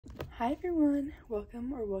Hi everyone,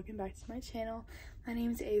 welcome back to my channel. My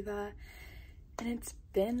name is Ava and it's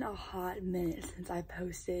been a hot minute since I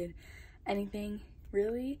posted anything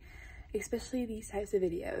really, especially these types of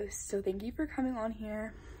videos. So thank you for coming on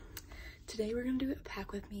here. Today we're gonna do a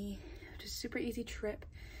pack with me, just super easy trip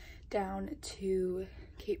down to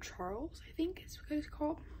Cape Charles, I think is what it's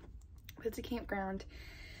called. But it's a campground.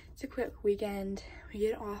 It's a quick weekend. We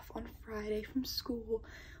get off on Friday from school.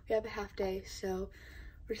 We have a half day, so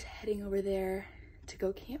we're just heading over there to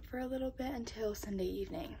go camp for a little bit until Sunday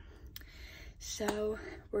evening. So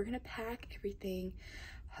we're gonna pack everything.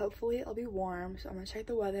 Hopefully it'll be warm, so I'm gonna check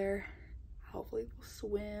the weather. Hopefully we'll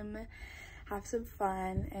swim, have some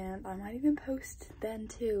fun, and I might even post then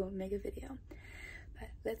too, make a video. But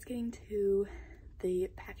let's get into the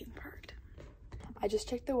packing part. I just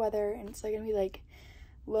checked the weather and it's like gonna be like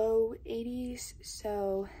low 80s,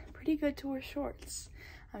 so pretty good to wear shorts.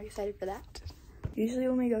 I'm excited for that. Usually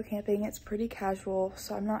when we go camping, it's pretty casual,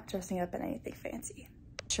 so I'm not dressing up in anything fancy.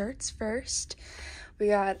 Shirts first. We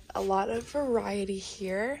got a lot of variety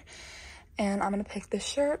here, and I'm gonna pick the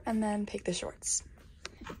shirt and then pick the shorts.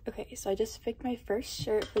 Okay, so I just picked my first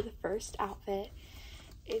shirt for the first outfit.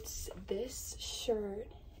 It's this shirt.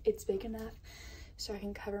 It's big enough so I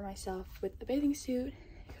can cover myself with a bathing suit,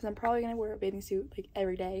 because I'm probably gonna wear a bathing suit like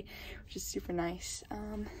every day, which is super nice.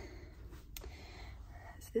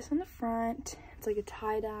 This on the front, it's like a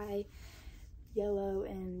tie-dye yellow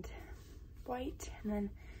and white, and then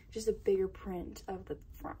just a bigger print of the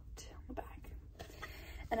front on the back.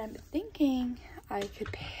 And I'm thinking I could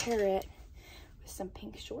pair it with some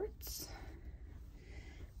pink shorts.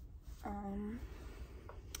 I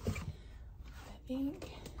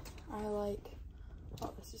think I like,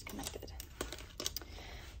 oh, this is connected.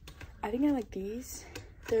 I think I like these.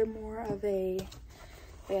 They're more of a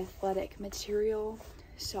athletic material,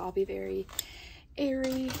 so I'll be very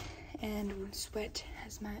airy and won't sweat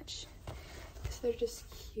as much. So they're just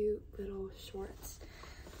cute little shorts.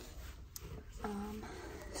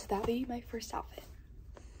 So that'll be my first outfit.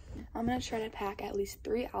 I'm gonna try to pack at least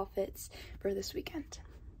 3 outfits for this weekend.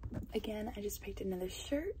 Again, I just picked another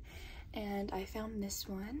shirt and I found this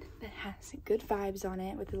one that has good vibes on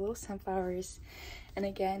it with the little sunflowers. And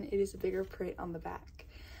again, it is a bigger print on the back.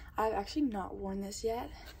 I've actually not worn this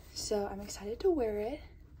yet, so I'm excited to wear it.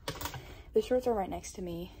 The shorts are right next to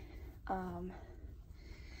me,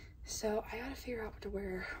 so I gotta figure out what to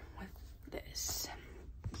wear with this.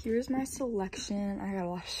 Here's my selection. I got a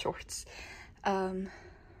lot of shorts,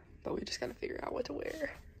 but we just gotta figure out what to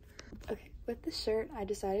wear. Okay, with the shirt, I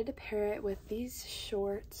decided to pair it with these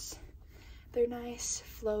shorts. They're nice,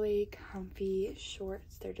 flowy, comfy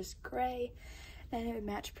shorts. They're just gray, and it would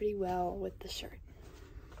match pretty well with the shirt.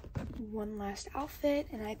 One last outfit,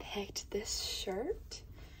 and I picked this shirt.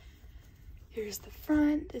 Here's the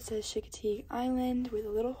front. It says Chincoteague Island with a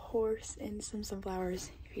little horse and some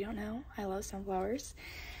sunflowers. If you don't know, I love sunflowers.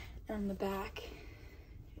 And on the back,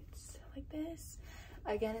 it's like this.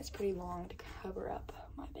 Again, it's pretty long to cover up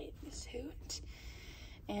my bathing suit.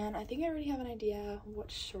 And I think I already have an idea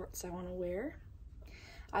what shorts I want to wear.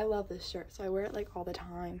 I love this shirt, so I wear it like all the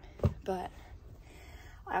time. But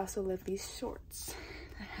I also love these shorts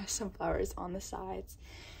that have sunflowers on the sides.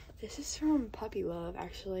 This is from Puppy Love,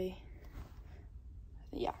 actually.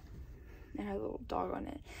 Yeah, it has a little dog on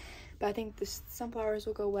it, but I think the sunflowers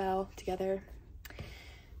will go well together,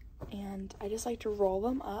 and I just like to roll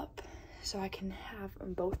them up so I can have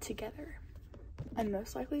them both together. I'm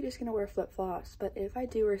most likely just gonna wear flip-flops, but if I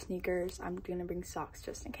do wear sneakers, I'm gonna bring socks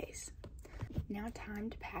just in case. Now time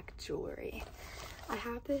to pack jewelry. I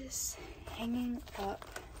have this hanging up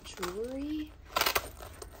jewelry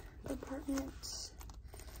compartment,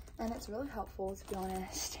 and it's really helpful, to be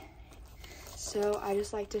honest. So I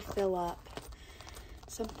just like to fill up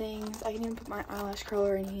some things. I can even put my eyelash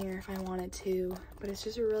curler in here if I wanted to, but it's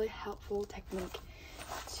just a really helpful technique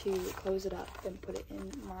to close it up and put it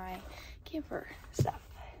in my camper stuff.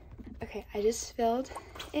 Okay, I just filled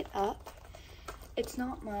it up. It's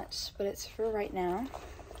not much, but it's for right now.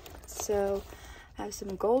 So I have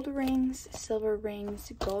some gold rings, silver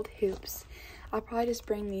rings, gold hoops. I'll probably just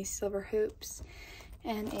bring these silver hoops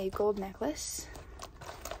and a gold necklace.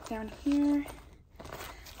 Down here,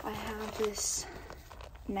 I have this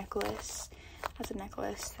necklace. That's a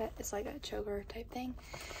necklace that is like a choker type thing.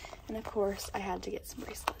 And of course, I had to get some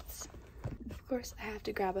bracelets. Of course, I have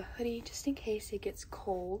to grab a hoodie just in case it gets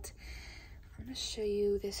cold. I'm gonna show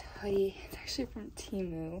you this hoodie. It's actually from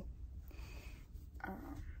Temu.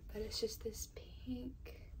 But it's just this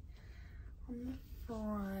pink on the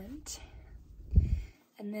front.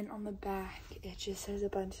 And then on the back, it just says a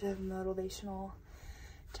bunch of motivational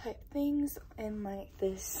type things in like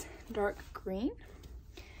this dark green.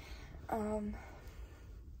 I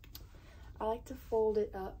like to fold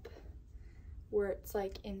it up where it's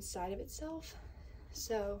like inside of itself,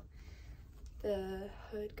 so the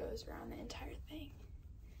hood goes around the entire thing,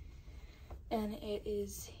 and it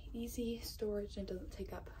is easy storage and doesn't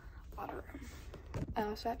take up a lot of room. I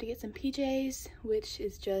also have to get some PJs, which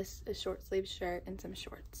is just a short sleeve shirt and some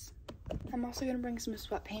shorts. I'm also gonna bring some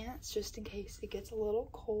sweatpants just in case it gets a little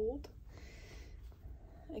cold.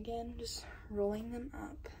 Again, just rolling them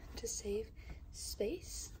up to save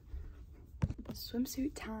space.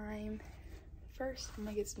 Swimsuit time. First, I'm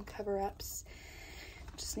gonna get some cover-ups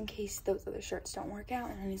just in case those other shirts don't work out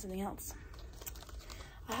and I need something else.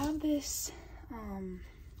 I have this,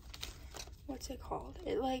 what's it called?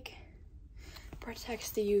 It like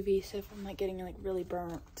protects the UV, so if I'm like getting like really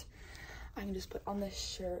burnt, I can just put on this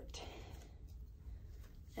shirt,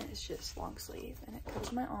 and it's just long sleeve and it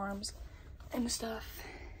covers my arms and stuff.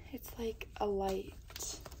 It's like a light,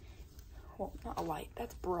 well, not a light,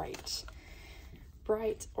 that's bright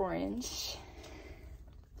orange.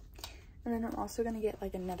 And then I'm also gonna get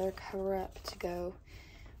like another cover up to go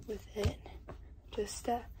with it, just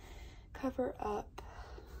to cover up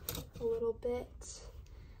a little bit.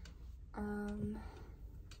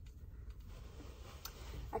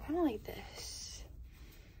 I kind of like this.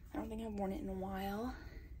 I don't think I've worn it in a while.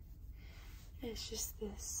 It's just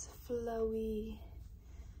this flowy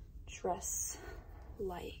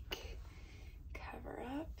dress-like cover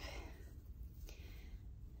up.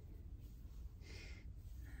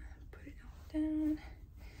 Put it all down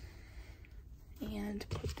and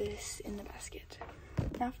put this in the basket.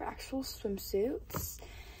 Now for actual swimsuits,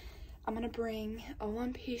 I'm gonna bring a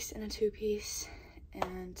 1-piece and a 2-piece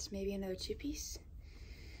and maybe another 2-piece.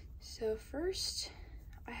 So first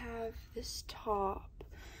I have this top,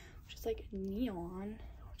 which is like neon,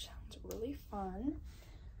 which sounds really fun.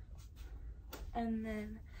 And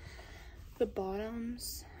then the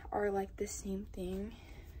bottoms are like the same thing.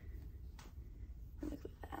 Look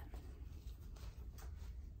at that.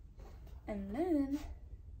 And then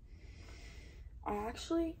I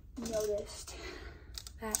actually noticed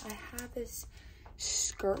that I have this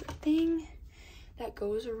skirt thing that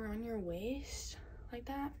goes around your waist like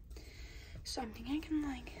that. So I'm thinking I can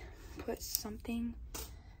like put something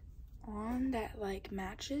on that like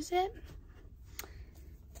matches it.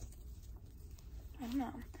 I don't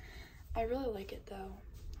know. I really like it though.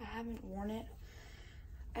 I haven't worn it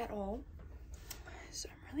at all, so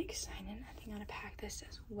I'm really excited. I think I'm gonna pack this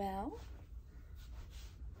as well.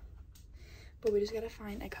 But we just gotta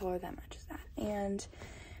find a color that matches that, and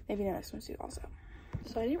maybe another swimsuit also.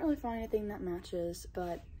 So I didn't really find anything that matches,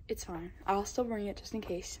 but it's fine. I'll still bring it just in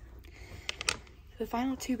case. The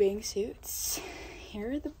final 2 bathing suits.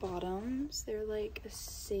 Here are the bottoms. They're like a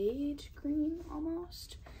sage green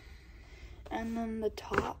almost. And then the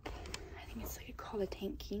top, I think it's like called a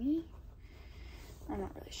tankini. I'm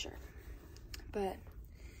not really sure. But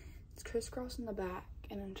it's crisscross in the back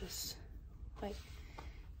and then just like,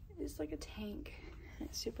 it's like a tank. And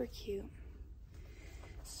it's super cute.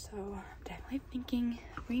 So I'm definitely thinking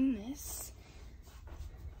of bringing this.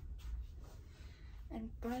 And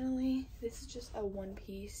finally, this is just a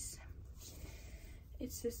 1-piece.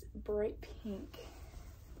 It's this bright pink.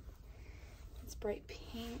 It's bright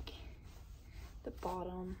pink, the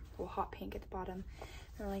bottom, well, hot pink at the bottom,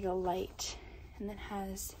 and like a light, and then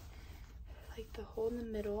has like the hole in the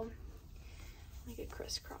middle, like a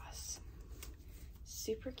crisscross.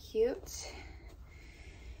 Super cute.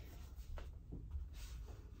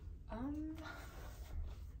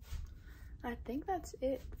 I think that's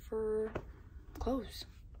it for clothes.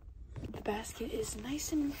 The basket is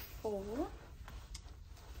nice and full.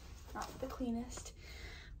 Not the cleanest,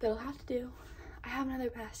 but it'll have to do. I have another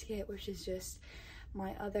basket, which is just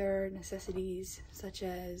my other necessities, such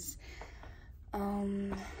as,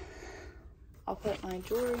 I'll put my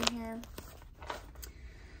jewelry in here.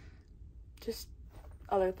 Just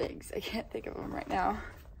other things. I can't think of them right now.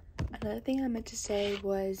 Another thing I meant to say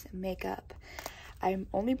was makeup. I'm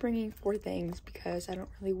only bringing 4 things because I don't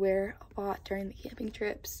really wear a lot during the camping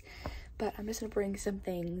trips, but I'm just gonna bring some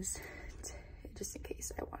things just in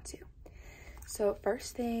case I want to. So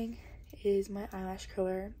first thing is my eyelash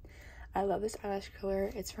curler. I love this eyelash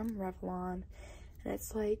curler. It's from Revlon, and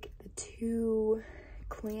it's like the 2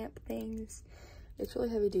 clamp things. It's really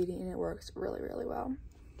heavy duty and it works really, really well.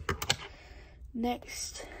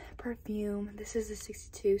 Next, perfume. This is the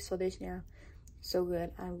 62 Sol de Janeiro. So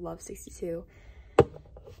good. I love 62.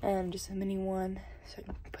 And just a mini one so I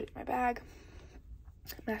can put it in my bag.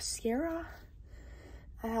 Mascara.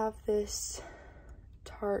 I have this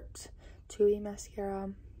Tarte Tui mascara,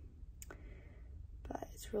 but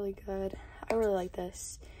it's really good. I really like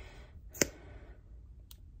this.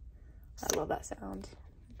 I love that sound.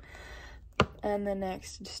 And then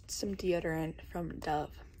next, just some deodorant from Dove.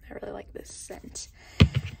 I really like this scent.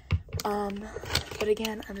 But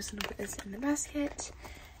again, I'm just gonna put this in the basket,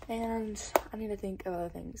 and I need to think of other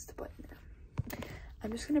things to put in there.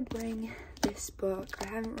 I'm just gonna bring this book. I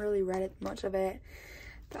haven't really read it, much of it,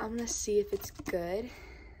 but I'm gonna see if it's good.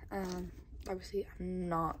 Obviously I'm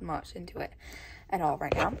not much into it at all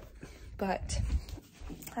right now, but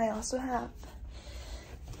I also have,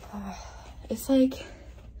 it's like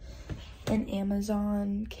an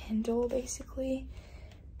Amazon Kindle basically.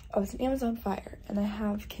 Oh, it's an Amazon Fire, and I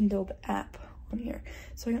have Kindle the app on here,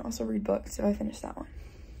 so I can also read books if I finish that one.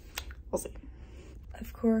 We'll see.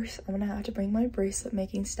 Of course, I'm gonna have to bring my bracelet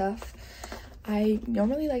making stuff. I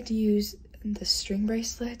normally like to use the string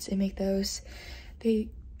bracelets and make those. They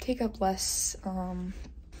take up less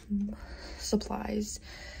supplies,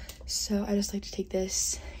 so I just like to take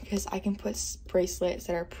this because I can put bracelets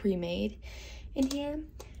that are pre-made in here,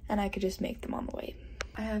 and I could just make them on the way.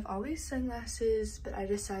 I have all these sunglasses, but I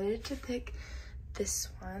decided to pick this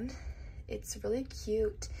one. It's really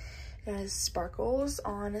cute. It has sparkles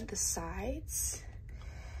on the sides.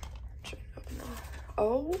 I'm trying to open them.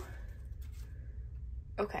 Oh.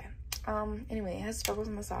 Okay. Anyway, it has sparkles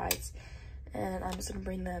on the sides, and I'm just gonna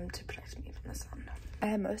bring them to protect me from the sun. I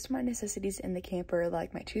have most of my necessities in the camper,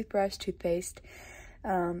 like my toothbrush, toothpaste,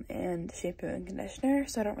 and shampoo and conditioner,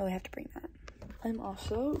 so I don't really have to bring that. I'm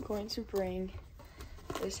also going to bring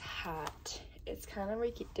this hat. It's kind of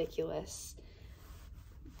ridiculous,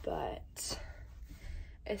 but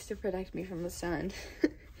it's to protect me from the sun.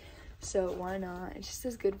 So why not? It just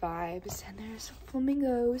has good vibes, and there's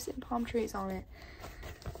flamingos and palm trees on it.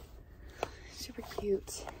 Super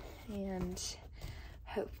cute, and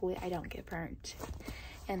hopefully I don't get burnt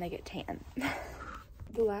and I get tan.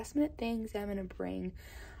 The last minute things I'm gonna bring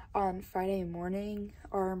on Friday morning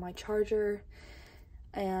are my charger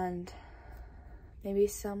and maybe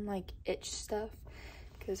some like itch stuff,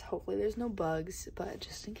 because hopefully there's no bugs, but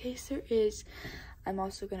just in case there is, I'm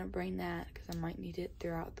also gonna bring that because I might need it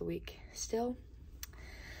throughout the week still.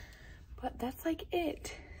 But that's like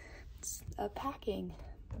it. It's packing.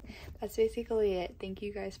 That's basically it. Thank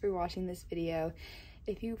you guys for watching this video.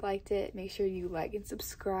 If you liked it, make sure you like and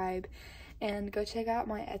subscribe, and go check out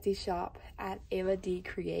my Etsy shop at Ava D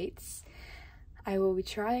Creates. I will be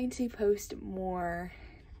trying to post more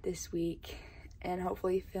this week and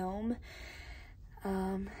hopefully film,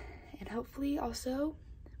 and hopefully also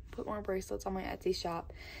put more bracelets on my Etsy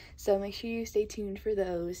shop, so make sure you stay tuned for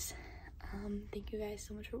those. Thank you guys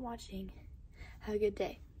so much for watching. Have a good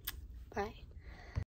day. Bye.